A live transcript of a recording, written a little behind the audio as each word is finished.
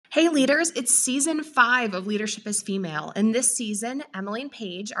Hey leaders, it's season 5 of Leadership is Female. And this season, Emily and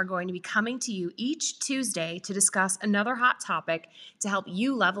Paige are going to be coming to you each Tuesday to discuss another hot topic to help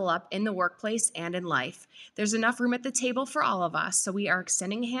you level up in the workplace and in life. There's enough room at the table for all of us, so we are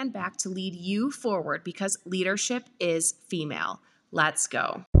extending a hand back to lead you forward because leadership is female. Let's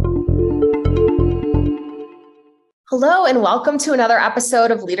go. Hello, and welcome to another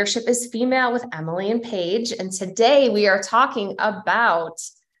episode of Leadership is Female with Emily and Paige. And today we are talking about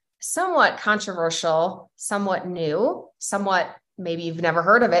somewhat controversial, somewhat new, somewhat maybe you've never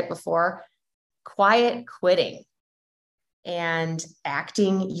heard of it before, quiet quitting and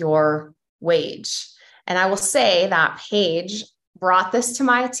acting your wage. And I will say that Paige brought this to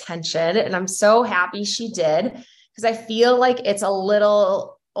my attention, and I'm so happy she did because I feel like it's a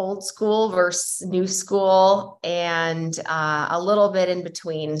little old school versus new school and a little bit in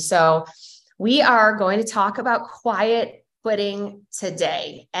between. So we are going to talk about quiet quitting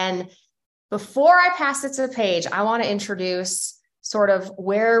today. And before I pass it to Paige, I want to introduce sort of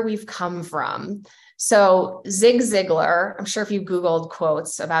where we've come from. So Zig Ziglar, I'm sure if you Googled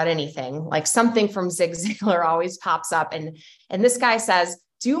quotes about anything, like something from Zig Ziglar always pops up. And this guy says,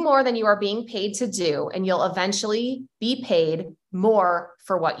 do more than you are being paid to do, and you'll eventually be paid more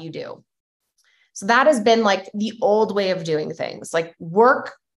for what you do. So that has been like the old way of doing things, like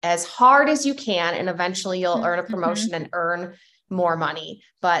work as hard as you can, and eventually you'll earn a promotion and earn more money.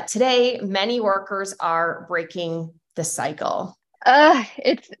 But today, many workers are breaking the cycle. I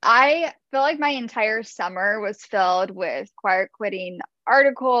feel like my entire summer was filled with quiet quitting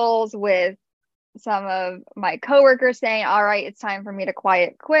articles, with some of my coworkers saying, all right, it's time for me to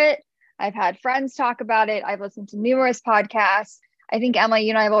quiet quit. I've had friends talk about it. I've listened to numerous podcasts. I think, Emily, you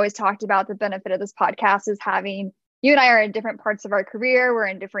and I have always talked about the benefit of this podcast is having, you and I are in different parts of our career. We're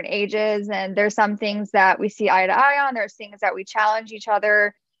in different ages, and there's some things that we see eye to eye on. There's things that we challenge each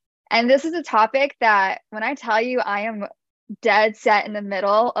other. And this is a topic that when I tell you I am dead set in the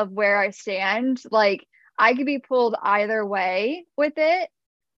middle of where I stand, like I could be pulled either way with it.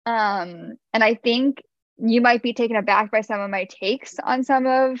 And I think you might be taken aback by some of my takes on some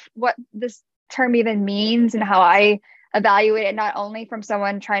of what this term even means and how I evaluate it, not only from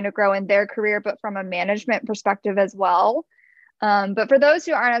someone trying to grow in their career, but from a management perspective as well. But for those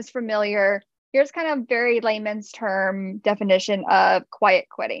who aren't as familiar, here's kind of very layman's term definition of quiet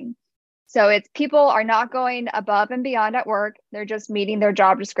quitting. So it's people are not going above and beyond at work. They're just meeting their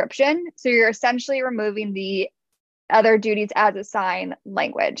job description. So you're essentially removing the other duties as assigned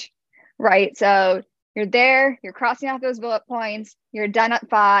language, right? So you're there, you're crossing off those bullet points, you're done at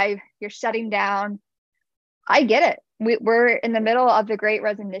 5, you're shutting down. I get it. We're in the middle of the Great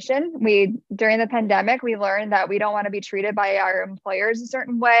Resignation. During the pandemic, we learned that we don't want to be treated by our employers a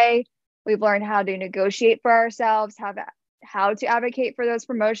certain way. We've learned how to negotiate for ourselves, how to advocate for those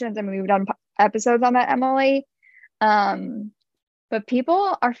promotions. I mean, we've done episodes on that, Emily. But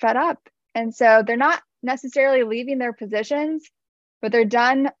people are fed up. And so they're not necessarily leaving their positions, but they're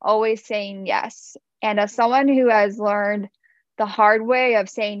done always saying yes. And as someone who has learned the hard way of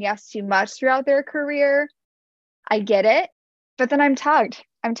saying yes too much throughout their career, I get it. But then I'm tugged.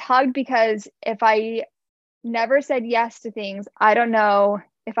 I'm tugged because if I never said yes to things, I don't know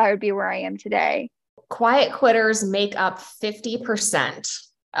if I would be where I am today. Quiet quitters make up 50%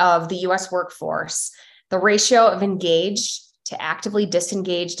 of the US workforce. The ratio of engaged to actively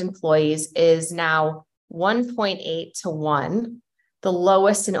disengaged employees is now 1.8 to 1, the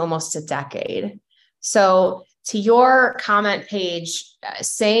lowest in almost a decade. So to your comment, Paige,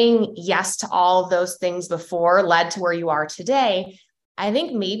 saying yes to all of those things before led to where you are today. I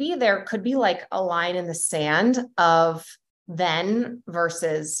think maybe there could be like a line in the sand of then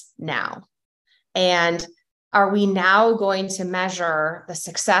versus now. And are we now going to measure the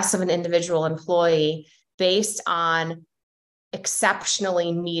success of an individual employee based on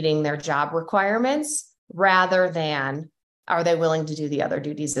exceptionally meeting their job requirements rather than are they willing to do the other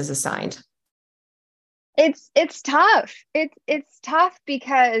duties as assigned? It's tough. It's tough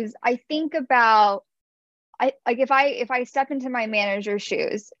because I think about if I step into my manager's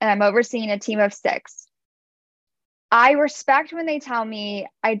shoes and I'm overseeing a team of 6, I respect when they tell me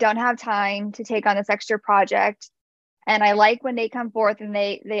I don't have time to take on this extra project. And I like when they come forth and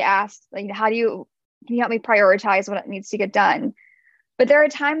they ask, like, can you help me prioritize what needs to get done? But there are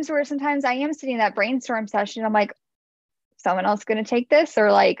times where sometimes I am sitting in that brainstorm session. I'm like, someone else going to take this,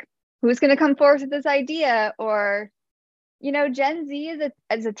 or like, who's going to come forth with this idea? Or, Gen Z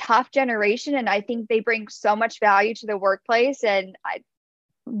is a tough generation. And I think they bring so much value to the workplace. And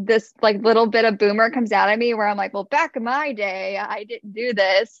this like little bit of boomer comes out of me where I'm like, well, back in my day, I didn't do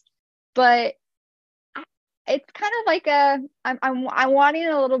this. But it's kind of like I'm wanting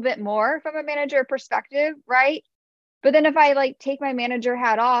a little bit more from a manager perspective, right? But then if I like take my manager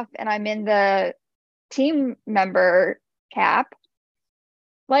hat off and I'm in the team member cap,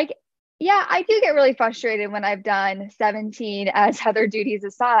 like, yeah, I do get really frustrated when I've done 17 as other duties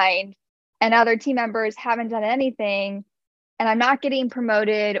assigned and other team members haven't done anything and I'm not getting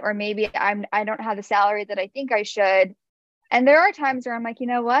promoted, or maybe I don't have the salary that I think I should. And there are times where I'm like, you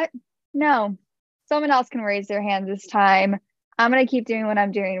know what? No, someone else can raise their hands this time. I'm going to keep doing what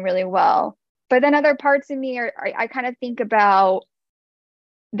I'm doing really well. But then other parts of me I kind of think about,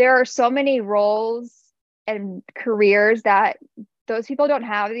 there are so many roles and careers that those people don't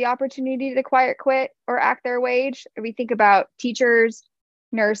have the opportunity to quiet quit or act their wage. We think about teachers,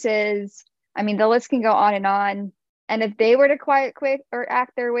 nurses. I mean, the list can go on and on. And if they were to quiet quit or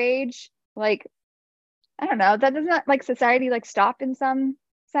act their wage, like, I don't know, that doesn't like society like stop in some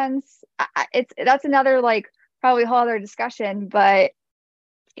sense. That's another like probably whole other discussion, but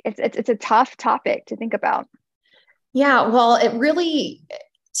it's a tough topic to think about. Yeah, well, it really,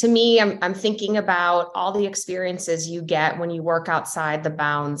 to me, I'm thinking about all the experiences you get when you work outside the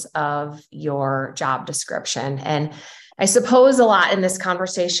bounds of your job description. And I suppose a lot in this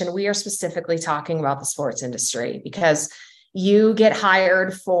conversation, we are specifically talking about the sports industry because you get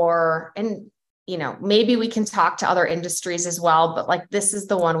hired for, and maybe we can talk to other industries as well, but like this is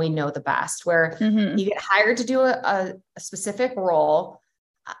the one we know the best, where you get hired to do a specific role,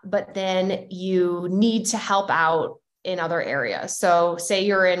 but then you need to help out in other areas. So say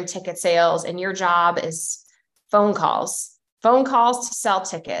you're in ticket sales and your job is phone calls to sell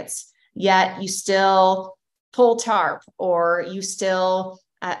tickets, yet you still pull tarp, or you still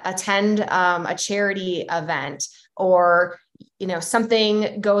attend a charity event, or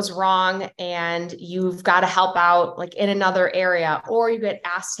something goes wrong and you've got to help out like in another area, or you get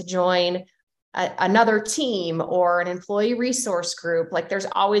asked to join another team or an employee resource group. Like there's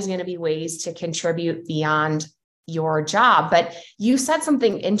always going to be ways to contribute beyond your job. But you said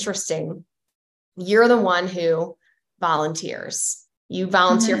something interesting. You're the one who volunteers. You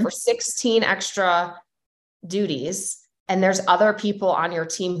volunteer for 16 extra duties, and there's other people on your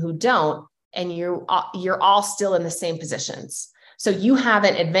team who don't, and you're all still in the same positions. So you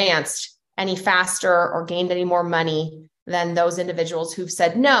haven't advanced any faster or gained any more money than those individuals who've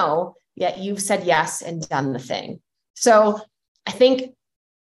said no, yet you've said yes and done the thing. So I think,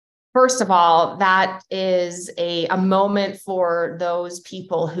 first of all, that is a moment for those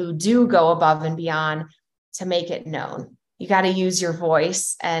people who do go above and beyond to make it known. You got to use your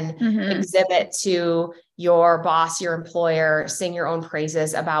voice and exhibit to your boss, your employer, sing your own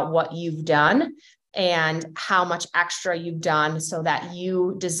praises about what you've done and how much extra you've done so that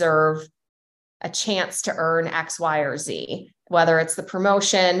you deserve a chance to earn X, Y, or Z, whether it's the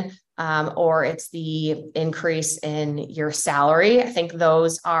promotion or it's the increase in your salary. I think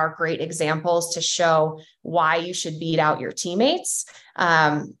those are great examples to show why you should beat out your teammates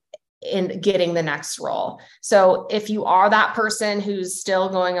in getting the next role. So if you are that person who's still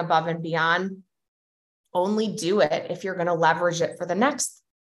going above and beyond, only do it if you're going to leverage it for the next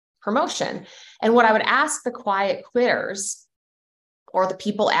promotion. And what I would ask the quiet quitters or the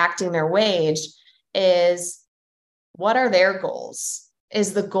people acting their wage is, what are their goals?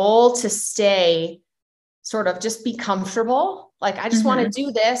 Is the goal to stay sort of just be comfortable? Like, I just want to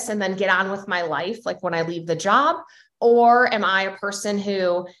do this and then get on with my life, like when I leave the job? Or am I a person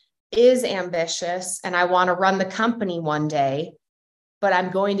who is ambitious and I want to run the company one day, but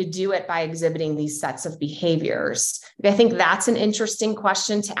I'm going to do it by exhibiting these sets of behaviors? I think that's an interesting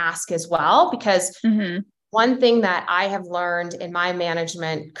question to ask as well, because one thing that I have learned in my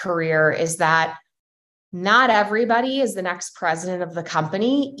management career is that not everybody is the next president of the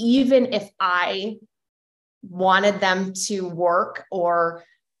company, even if I wanted them to work or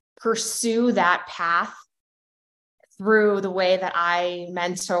pursue that path through the way that I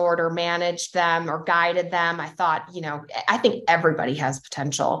mentored or managed them or guided them. I thought, I think everybody has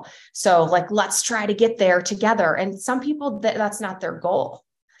potential. So like, let's try to get there together. And some people, that's not their goal.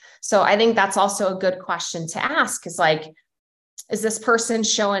 So I think that's also a good question to ask, is like, is this person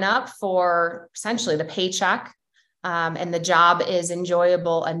showing up for essentially the paycheck and the job is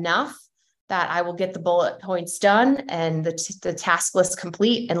enjoyable enough that I will get the bullet points done and the task list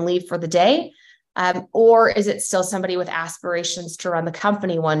complete and leave for the day? Or is it still somebody with aspirations to run the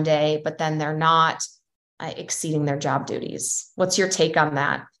company one day, but then they're not exceeding their job duties? What's your take on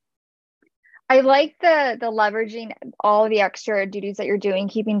that? I like the leveraging all the extra duties that you're doing,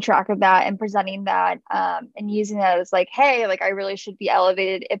 keeping track of that and presenting that and using that as like, hey, like I really should be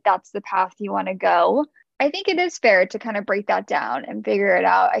elevated if that's the path you want to go. I think it is fair to kind of break that down and figure it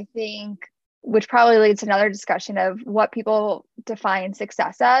out. I think which probably leads to another discussion of what people define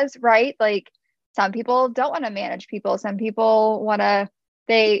success as, right? Like some people don't want to manage people. Some people want to,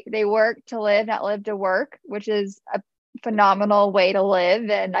 they work to live, not live to work, which is a phenomenal way to live.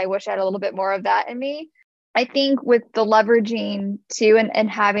 And I wish I had a little bit more of that in me. I think with the leveraging too, and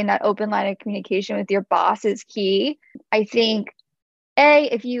having that open line of communication with your boss is key. I think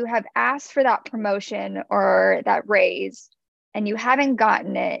if you have asked for that promotion or that raise and you haven't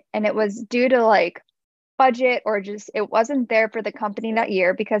gotten it, and it was due to like budget or just it wasn't there for the company that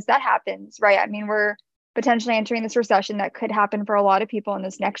year, because that happens, right? I mean, we're potentially entering this recession that could happen for a lot of people in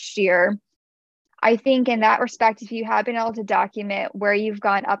this next year. I think in that respect, if you have been able to document where you've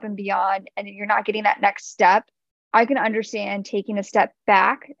gone up and beyond and you're not getting that next step, I can understand taking a step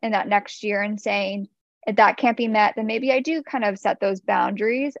back in that next year and saying, if that can't be met, then maybe I do kind of set those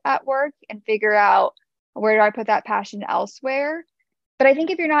boundaries at work and figure out, where do I put that passion elsewhere? But I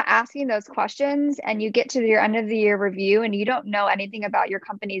think if you're not asking those questions and you get to your end of the year review and you don't know anything about your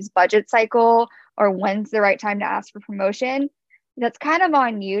company's budget cycle or when's the right time to ask for promotion, that's kind of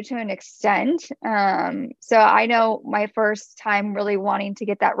on you to an extent. So I know my first time really wanting to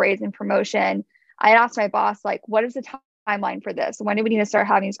get that raise and promotion, I asked my boss, like, what is the timeline for this? When do we need to start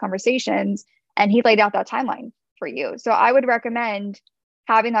having these conversations? And he laid out that timeline for you. So I would recommend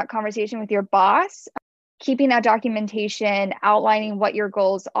having that conversation with your boss, keeping that documentation, outlining what your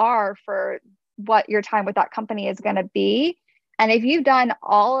goals are for what your time with that company is going to be. And if you've done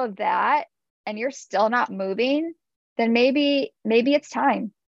all of that and you're still not moving, then maybe it's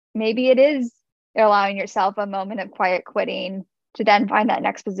time. Maybe it is allowing yourself a moment of quiet quitting to then find that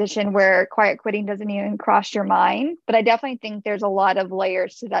next position where quiet quitting doesn't even cross your mind. But I definitely think there's a lot of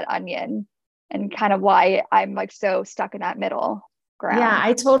layers to that onion, and kind of why I'm like so stuck in that middle ground. Yeah,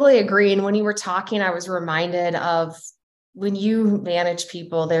 I totally agree. And when you were talking, I was reminded of when you manage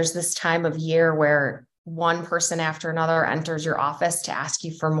people, there's this time of year where one person after another enters your office to ask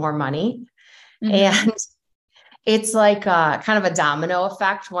you for more money. Mm-hmm. And it's like kind of a domino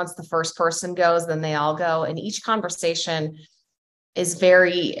effect. Once the first person goes, then they all go. And each conversation is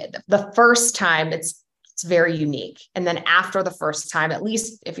the first time it's very unique. And then after the first time, at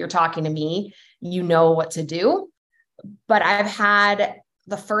least if you're talking to me, you know what to do. But I've had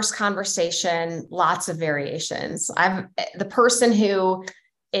the first conversation, lots of variations. The person who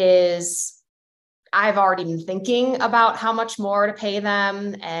I've already been thinking about how much more to pay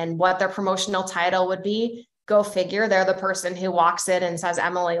them and what their promotional title would be. Go figure. They're the person who walks in and says,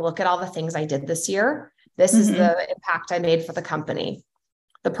 Emily, look at all the things I did this year. This is the impact I made for the company.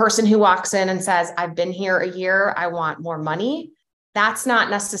 The person who walks in and says, I've been here a year, I want more money. That's not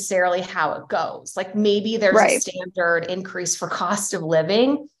necessarily how it goes. Like maybe there's a standard increase for cost of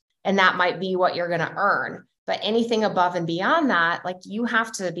living, and that might be what you're going to earn. But anything above and beyond that, like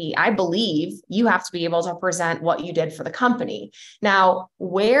I believe you have to be able to present what you did for the company. Now,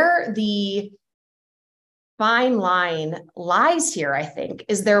 where the fine line lies here, I think,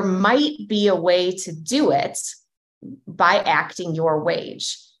 is there might be a way to do it by acting your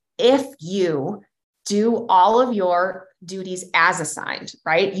wage. If you do all of your duties as assigned,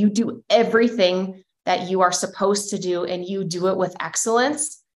 right? You do everything that you are supposed to do and you do it with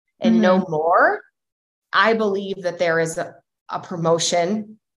excellence and no more. I believe that there is a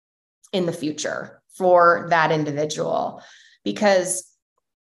promotion in the future for that individual, because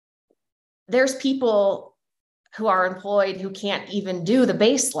there's people who are employed who can't even do the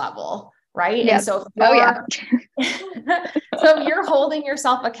base level, right? Yep. And so so if you're holding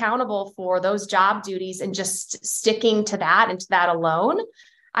yourself accountable for those job duties and just sticking to that and to that alone,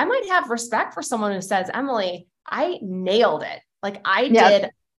 I might have respect for someone who says, Emily, I nailed it. Like I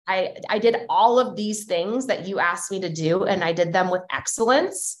did all of these things that you asked me to do, and I did them with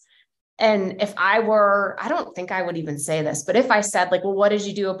excellence. And if I don't think I would even say this, but if I said like, well, what did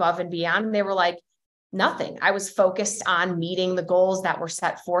you do above and beyond? And they were like, nothing. I was focused on meeting the goals that were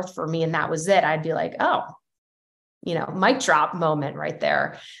set forth for me, and that was it. I'd be like, oh, mic drop moment right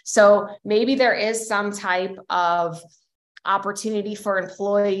there. So maybe there is some type of opportunity for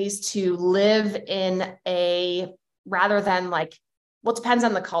employees to live in rather than like, well, it depends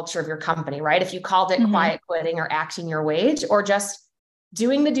on the culture of your company, right? If you called it quiet quitting or acting your wage, or just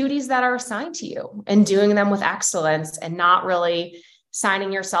doing the duties that are assigned to you and doing them with excellence, and not really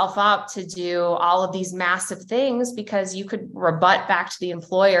signing yourself up to do all of these massive things, because you could rebut back to the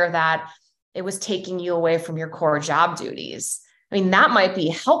employer that it was taking you away from your core job duties. I mean, that might be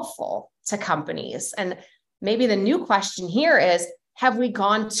helpful to companies. And maybe the new question here is, have we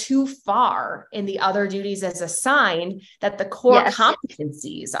gone too far in the other duties as assigned that the core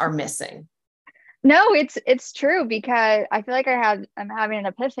competencies are missing? No, it's true because I feel like I'm having an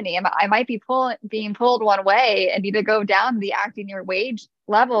epiphany. I might be being pulled one way and need to go down the acting your wage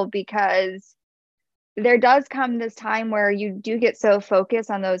level because there does come this time where you do get so focused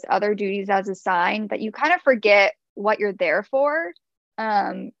on those other duties as assigned that you kind of forget what you're there for.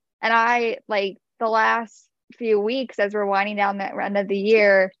 And I like the last few weeks as we're winding down the end of the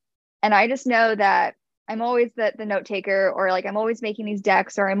year, and I just know that I'm always the note taker, or like I'm always making these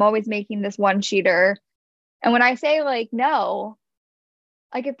decks, or I'm always making this one sheeter. And when I say like no,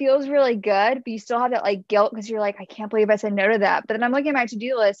 like it feels really good, but you still have that like guilt because you're like, I can't believe I said no to that. But then I'm looking at my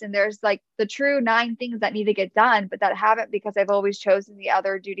to-do list and there's like the true 9 things that need to get done, but that haven't because I've always chosen the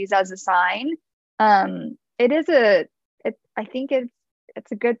other duties as a sign. It is I think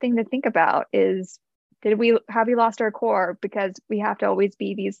it's a good thing to think about is have we lost our core because we have to always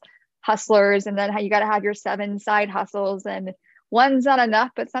be these hustlers and then how you got to have your 7 side hustles and one's not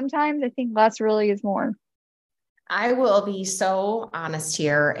enough, but sometimes I think less really is more. I will be so honest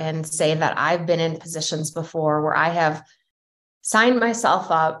here and say that I've been in positions before where I have signed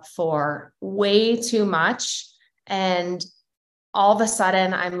myself up for way too much. And all of a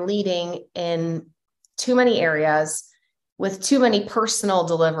sudden, I'm leading in too many areas with too many personal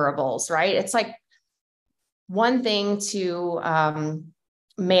deliverables, right? It's like one thing to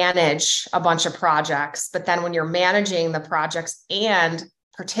manage a bunch of projects, but then when you're managing the projects and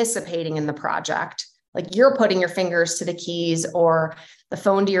participating in the project, like you're putting your fingers to the keys or the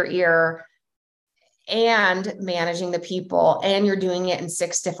phone to your ear and managing the people, and you're doing it in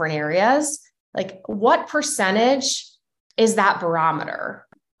 6 different areas. Like, what percentage is that barometer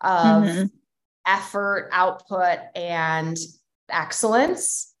of effort, output, and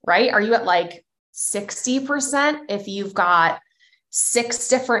excellence, right? Are you at like 60% if you've got 6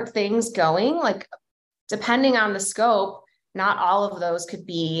 different things going? Like, depending on the scope, not all of those could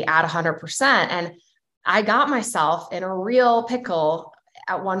be at 100%. And I got myself in a real pickle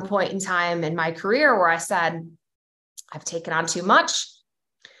at one point in time in my career where I said, I've taken on too much.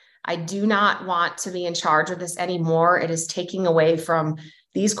 I do not want to be in charge of this anymore. It is taking away from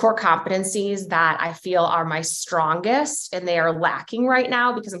these core competencies that I feel are my strongest, and they are lacking right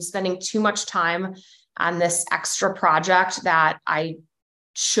now because I'm spending too much time on this extra project that I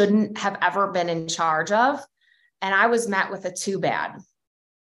shouldn't have ever been in charge of. And I was met with a too bad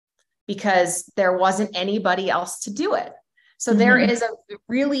because there wasn't anybody else to do it. So there is a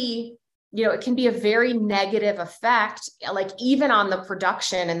really, it can be a very negative effect, like even on the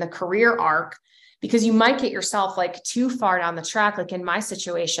production and the career arc, because you might get yourself like too far down the track, like in my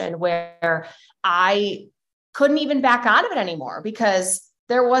situation where I couldn't even back out of it anymore because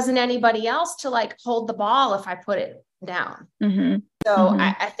there wasn't anybody else to like hold the ball if I put it down. So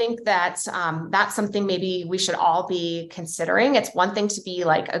I think that that's something maybe we should all be considering. It's one thing to be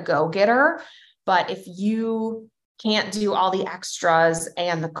like a go-getter, but if you can't do all the extras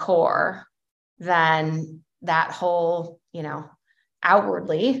and the core, then that whole,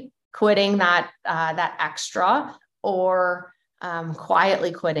 outwardly quitting that extra or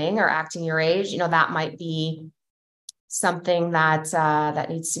quietly quitting or acting your age, that might be something that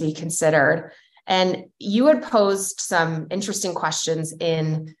needs to be considered. And you had posed some interesting questions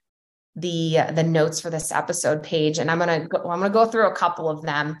in the notes for this episode page, and I'm gonna go through a couple of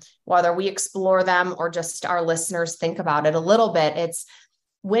them, whether we explore them or just our listeners think about it a little bit. It's,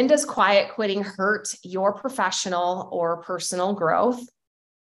 when does quiet quitting hurt your professional or personal growth?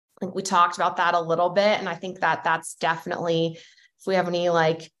 I think we talked about that a little bit, and I think that that's definitely, if we have any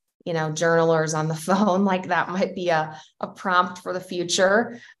journalers on the phone, like that might be a prompt for the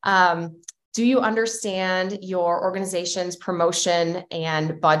future. Do you understand your organization's promotion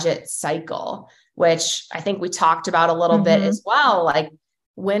and budget cycle? Which I think we talked about a little bit as well. Like,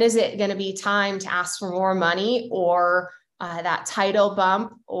 when is it going to be time to ask for more money or that title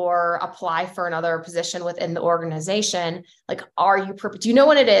bump or apply for another position within the organization? Like, do you know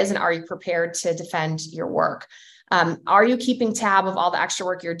what it is? And are you prepared to defend your work? Are you keeping tab of all the extra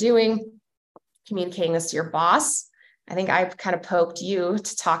work you're doing, communicating this to your boss? I think I've kind of poked you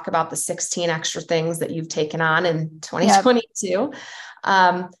to talk about the 16 extra things that you've taken on in 2022.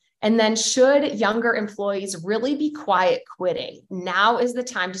 And then, should younger employees really be quiet quitting? Now is the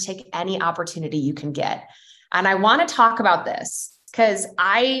time to take any opportunity you can get. And I want to talk about this because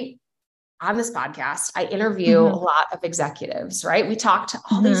on this podcast, I interview a lot of executives, right? We talk to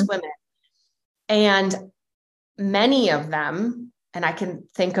all these women, and many of them, and I can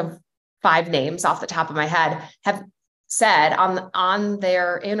think of 5 names off the top of my head, have said on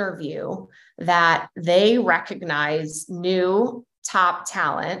their interview that they recognize new top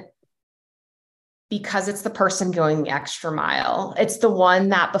talent because it's the person going the extra mile. It's the one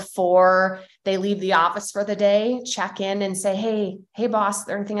that before they leave the office for the day, check in and say, hey, boss, is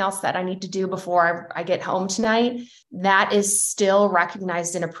there anything else that I need to do before I get home tonight? That is still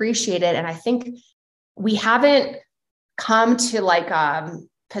recognized and appreciated. And I think we haven't come to like a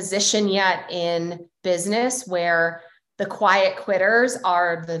position yet in business where the quiet quitters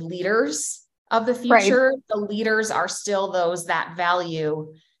are the leaders of the future. Right. The leaders are still those that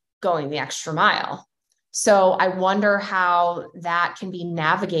value going the extra mile. So I wonder how that can be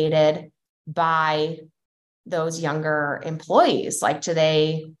navigated by those younger employees. Like, do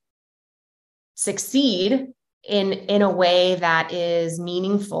they succeed in a way that is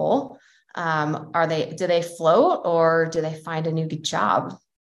meaningful? Do they float, or do they find a new job?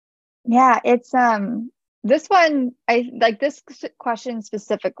 Yeah, it's this one, I like this question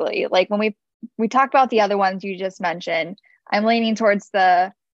specifically. Like when we talk about the other ones you just mentioned, I'm leaning towards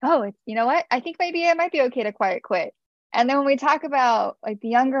you know what? I think maybe it might be okay to quiet quit. And then when we talk about like the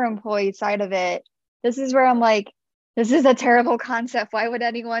younger employee side of it, this is where I'm like, this is a terrible concept. Why would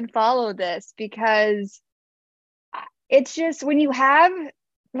anyone follow this? Because it's just when you have,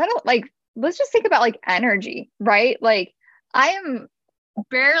 let's just think about like energy, right? Like I am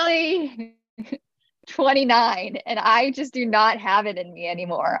barely 29 and I just do not have it in me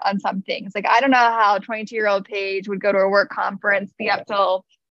anymore on some things. Like, I don't know how 22-year-old Paige would go to a work conference, be up till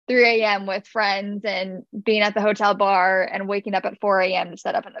 3 a.m. with friends and being at the hotel bar and waking up at 4 a.m. to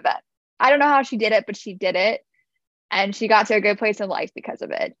set up an event. I don't know how she did it, but she did it. And she got to a good place in life because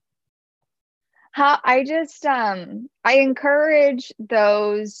of it. I encourage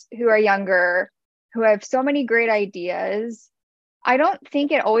those who are younger, who have so many great ideas. I don't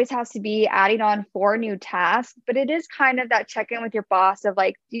think it always has to be adding on 4 new tasks, but it is kind of that check-in with your boss of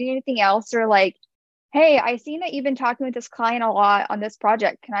like, do you need anything else? Or like, hey, I seen that you've been talking with this client a lot on this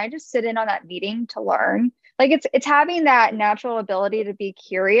project. Can I just sit in on that meeting to learn? Like it's having that natural ability to be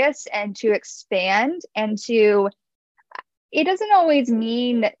curious and to expand and it doesn't always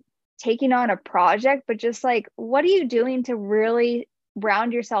mean taking on a project, but just like, what are you doing to really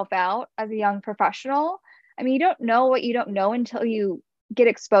round yourself out as a young professional? I mean, you don't know what you don't know until you get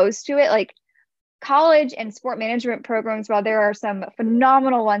exposed to it. Like college and sport management programs, while there are some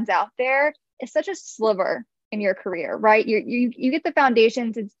phenomenal ones out there, it's such a sliver in your career, right? You get the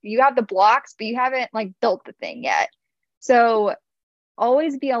foundations, you have the blocks, but you haven't like built the thing yet. So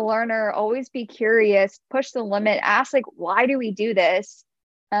always be a learner, always be curious, push the limit, ask like, why do we do this?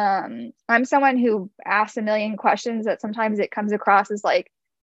 I'm someone who asks a million questions that sometimes it comes across as like,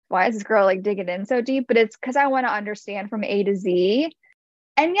 why is this girl like digging in so deep? But it's because I want to understand from A to Z.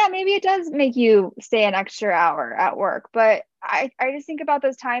 And yeah, maybe it does make you stay an extra hour at work. But I just think about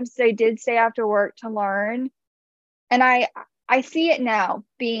those times that I did stay after work to learn. And I see it now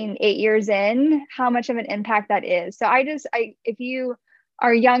being 8 years in, how much of an impact that is. So if you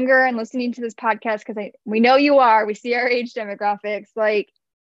are younger and listening to this podcast, because we know you are, we see our age demographics, like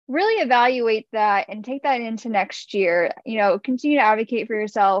really evaluate that and take that into next year, continue to advocate for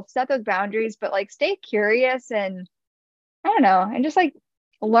yourself, set those boundaries, but like stay curious and I don't know, and just like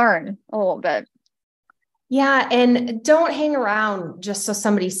learn a little bit. Yeah. And don't hang around just so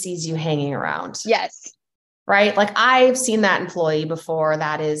somebody sees you hanging around. Yes. Right. Like I've seen that employee before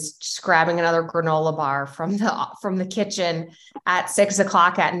that is just grabbing another granola bar from the kitchen at 6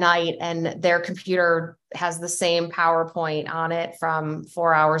 o'clock at night. And their computer has the same PowerPoint on it from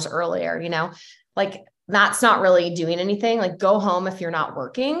 4 hours earlier, like that's not really doing anything. Like go home if you're not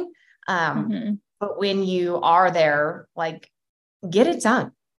working. But when you are there, like get it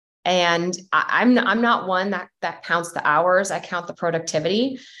done. And I'm not one that counts the hours. I count the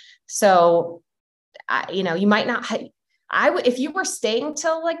productivity. So you might not, if you were staying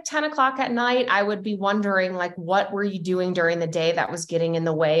till like 10 o'clock at night, I would be wondering like, what were you doing during the day that was getting in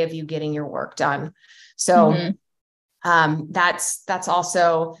the way of you getting your work done? So, that's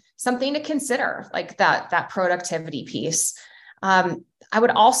also something to consider, like that productivity piece. I would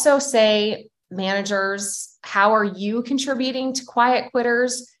also say managers, how are you contributing to quiet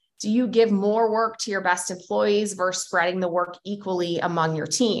quitters? Do you give more work to your best employees versus spreading the work equally among your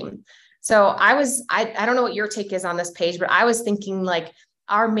team? So I don't know what your take is on this page, but I was thinking like,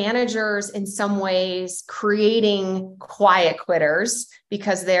 are managers in some ways creating quiet quitters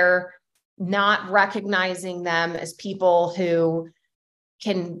because they're not recognizing them as people who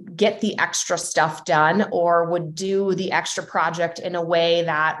can get the extra stuff done or would do the extra project in a way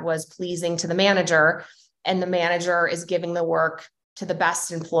that was pleasing to the manager, and the manager is giving the work to the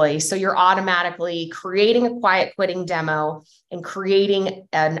best employee. So you're automatically creating a quiet quitting demo and creating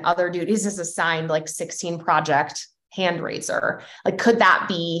an other duties as assigned, like 16 project hand raiser. Like, could that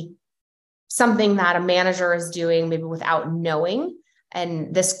be something that a manager is doing maybe without knowing.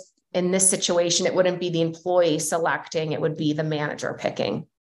 And in this situation, it wouldn't be the employee selecting, it would be the manager picking.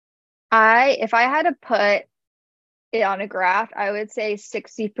 If I had to put it on a graph, I would say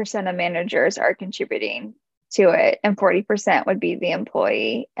 60% of managers are contributing to it and 40% would be the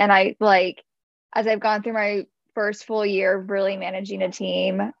employee. And as I've gone through my first full year of really managing a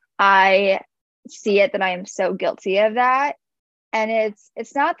team, I see it that I am so guilty of that. And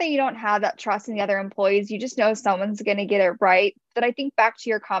it's not that you don't have that trust in the other employees. You just know someone's going to get it right. But I think back to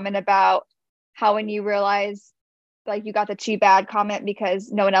your comment about how when you realize like you got the cheap ad comment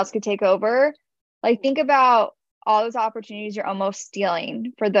because no one else could take over, like think about all those opportunities you're almost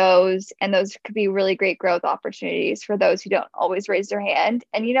stealing for those. And those could be really great growth opportunities for those who don't always raise their hand.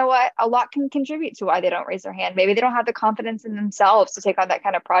 And you know what? A lot can contribute to why they don't raise their hand. Maybe they don't have the confidence in themselves to take on that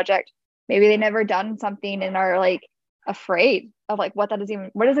kind of project. Maybe they never done something and are like afraid of like, what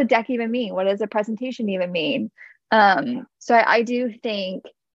does a deck even mean? What does a presentation even mean? So I do think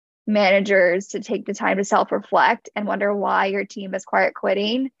managers to take the time to self-reflect and wonder why your team is quiet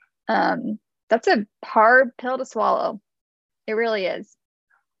quitting. That's a hard pill to swallow. It really is.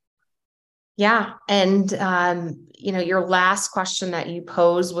 Yeah. And, your last question that you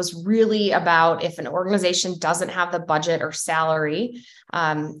posed was really about if an organization doesn't have the budget or salary,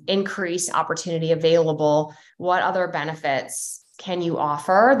 increase opportunity available, what other benefits can you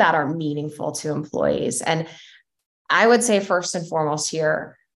offer that are meaningful to employees? And I would say first and foremost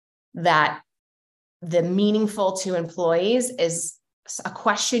here that the meaningful to employees is a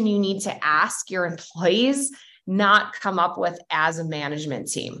question you need to ask your employees, not come up with as a management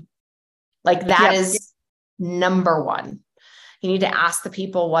team. Like that is number one. You need to ask the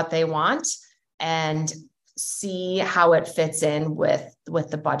people what they want and see how it fits in with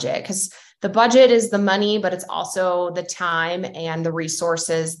the budget, because the budget is the money, but it's also the time and the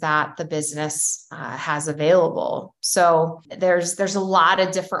resources that the business has available. So there's a lot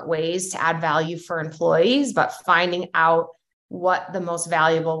of different ways to add value for employees, but finding out what the most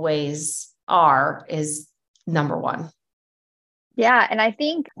valuable ways are is number one. Yeah. And I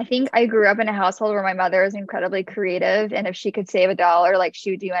think I grew up in a household where my mother is incredibly creative. And if she could save $1, like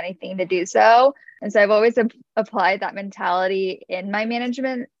she would do anything to do so. And so I've always applied that mentality in my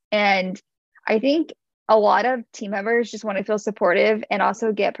management. And I think a lot of team members just want to feel supportive and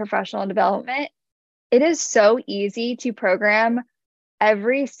also get professional development. It is so easy to program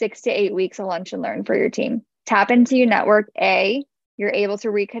every 6 to 8 weeks a lunch and learn for your team. Tap into your network. You're able to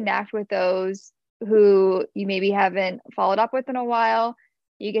reconnect with those who you maybe haven't followed up with in a while.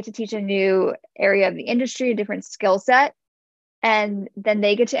 You get to teach a new area of the industry, a different skill set, and then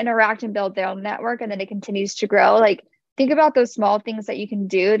they get to interact and build their own network, and then it continues to grow. Like think about those small things that you can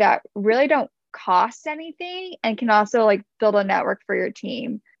do that really don't cost anything and can also like build a network for your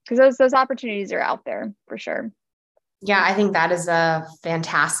team, because those opportunities are out there for sure. Yeah, I think that is a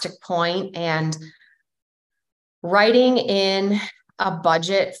fantastic point. And writing in a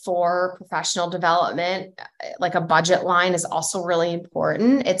budget for professional development, like a budget line, is also really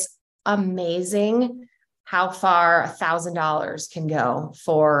important. It's amazing how far $1,000 can go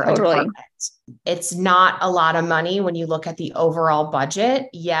for a department. It's not a lot of money when you look at the overall budget,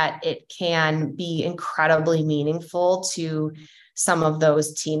 yet it can be incredibly meaningful to some of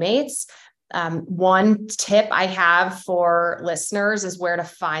those teammates. One tip I have for listeners is where to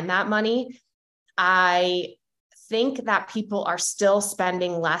find that money. I think that people are still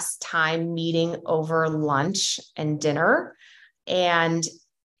spending less time meeting over lunch and dinner. And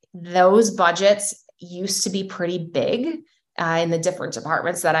those budgets used to be pretty big in the different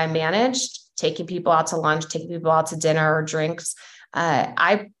departments that I managed, taking people out to lunch, taking people out to dinner or drinks.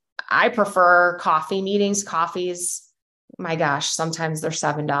 I prefer coffee meetings. Coffees, my gosh, sometimes they're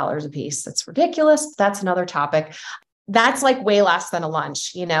 $7 a piece. That's ridiculous. That's another topic. That's like way less than a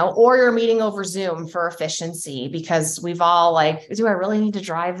lunch, or you're meeting over Zoom for efficiency because we've all like, do I really need to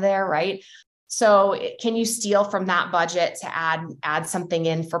drive there? Right. So can you steal from that budget to add something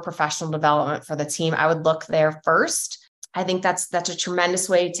in for professional development for the team? I would look there first. I think that's a tremendous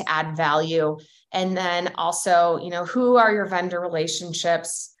way to add value. And then also, who are your vendor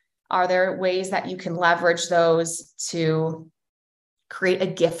relationships? Are there ways that you can leverage those to create a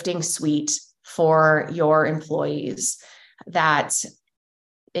gifting suite for your employees that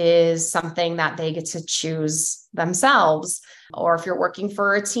is something that they get to choose themselves? Or if you're working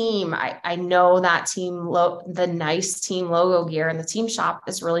for a team, I know that the nice team logo gear in the team shop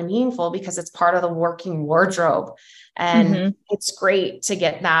is really meaningful because it's part of the working wardrobe. And it's great to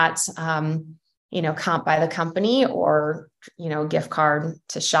get that, comp by the company or, gift card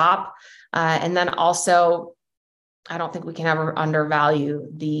to shop. And then also I don't think we can ever undervalue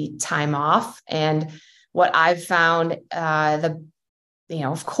the time off. And what I've found,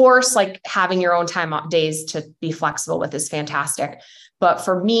 of course, like having your own time off days to be flexible with is fantastic. But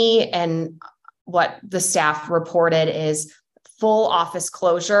for me, and what the staff reported, is full office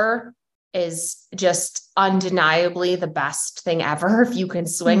closure is just undeniably the best thing ever if you can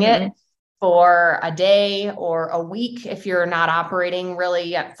swing it for a day or a week. If you're not operating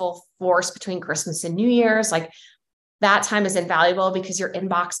really at full force between Christmas and New Year's, like that time is invaluable because your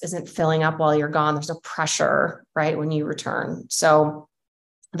inbox isn't filling up while you're gone. There's no pressure, right, when you return. So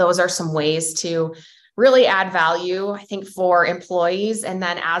those are some ways to really add value, I think, for employees. And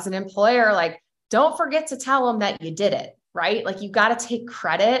then as an employer, like, don't forget to tell them that you did it, right? Like, you got to take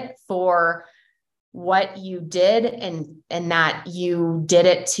credit for what you did, and that you did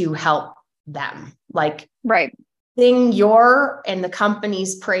it to help them. Like, right. Sing your and the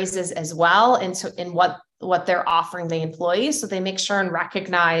company's praises as well into in what they're offering the employees. So they make sure and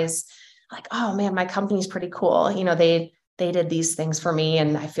recognize, like, oh man, my company's pretty cool. They did these things for me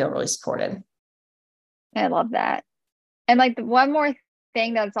and I feel really supported. I love that. And like the one more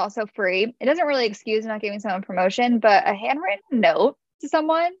thing that's also free, it doesn't really excuse not giving someone promotion, but a handwritten note to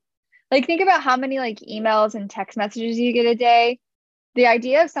someone. Like, think about how many like emails and text messages you get a day. The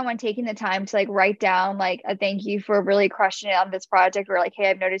idea of someone taking the time to like write down like a thank you for really crushing it on this project, or like, hey,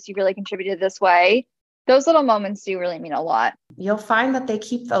 I've noticed you really contributed this way. Those little moments do really mean a lot. You'll find that they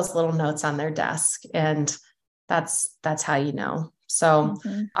keep those little notes on their desk, and that's how you know. So,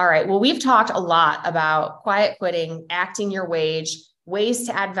 all right. Well, we've talked a lot about quiet quitting, acting your wage, ways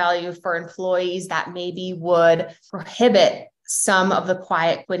to add value for employees that maybe would prohibit some of the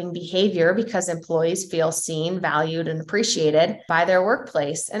quiet quitting behavior because employees feel seen, valued, and appreciated by their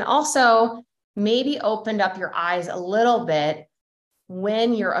workplace. And also maybe opened up your eyes a little bit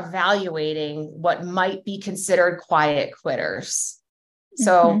when you're evaluating what might be considered quiet quitters.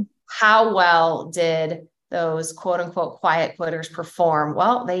 So how well did those quote unquote quiet quitters perform?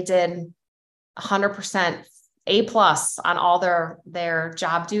 Well, they did 100% A+ on all their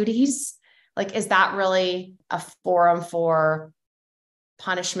job duties. Like, is that really a forum for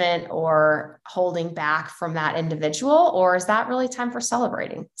punishment or holding back from that individual? Or is that really time for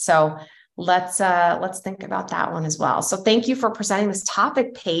celebrating? So let's think about that one as well. So thank you for presenting this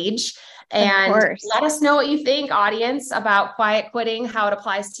topic, Paige. And let us know what you think, audience, about quiet quitting, how it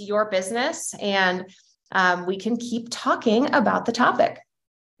applies to your business. And we can keep talking about the topic.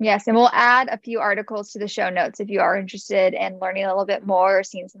 Yes, and we'll add a few articles to the show notes if you are interested in learning a little bit more or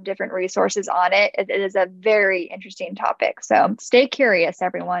seeing some different resources on it. It is a very interesting topic. So stay curious,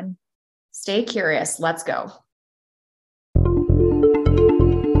 everyone. Stay curious. Let's go.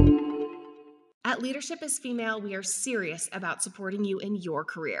 At Leadership is Female, we are serious about supporting you in your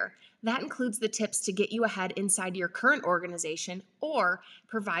career. That includes the tips to get you ahead inside your current organization or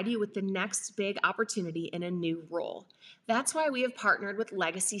provide you with the next big opportunity in a new role. That's why we have partnered with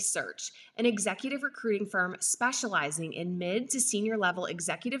Legacy Search, an executive recruiting firm specializing in mid to senior level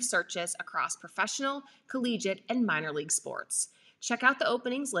executive searches across professional, collegiate, and minor league sports. Check out the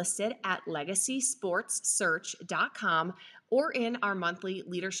openings listed at legacysportssearch.com or in our monthly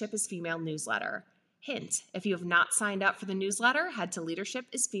Leadership is Female newsletter. Hint, if you have not signed up for the newsletter, head to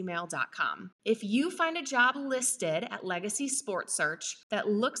leadershipisfemale.com. If you find a job listed at Legacy Sports Search that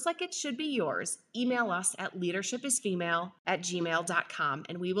looks like it should be yours, email us at leadershipisfemale@gmail.com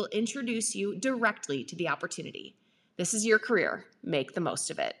and we will introduce you directly to the opportunity. This is your career. Make the most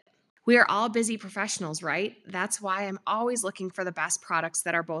of it. We are all busy professionals, right? That's why I'm always looking for the best products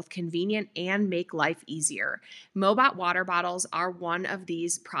that are both convenient and make life easier. Mobot water bottles are one of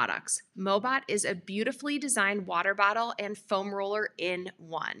these products. Mobot is a beautifully designed water bottle and foam roller in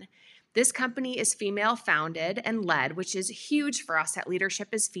one. This company is female founded and led, which is huge for us at Leadership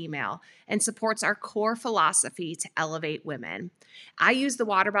is Female, and supports our core philosophy to elevate women. I use the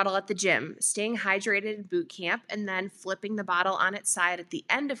water bottle at the gym, staying hydrated in boot camp, and then flipping the bottle on its side at the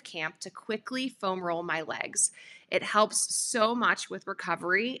end of camp to quickly foam roll my legs. It helps so much with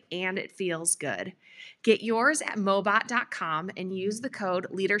recovery, and it feels good. Get yours at mobot.com and use the code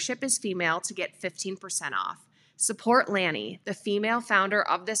LeadershipIsFemale to get 15% off. Support Lanny, the female founder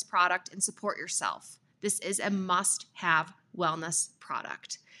of this product, and support yourself. This is a must-have wellness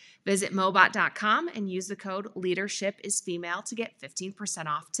product. Visit mobot.com and use the code LeadershipIsFemale to get 15%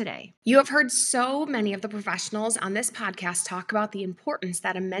 off today. You have heard so many of the professionals on this podcast talk about the importance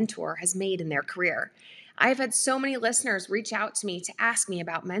that a mentor has made in their career. I have had so many listeners reach out to me to ask me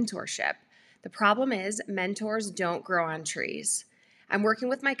about mentorship. The problem is mentors don't grow on trees. I'm working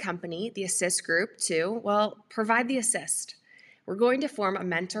with my company, the Assist Group, to, provide the assist. We're going to form a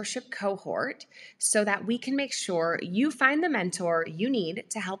mentorship cohort so that we can make sure you find the mentor you need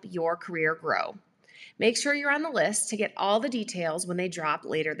to help your career grow. Make sure you're on the list to get all the details when they drop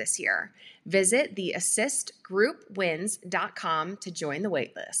later this year. Visit theassistgroupwins.com to join the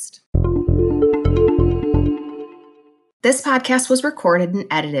waitlist. This podcast was recorded and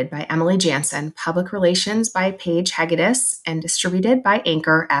edited by Emily Jansen, public relations by Paige Hegedus, and distributed by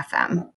Anchor FM.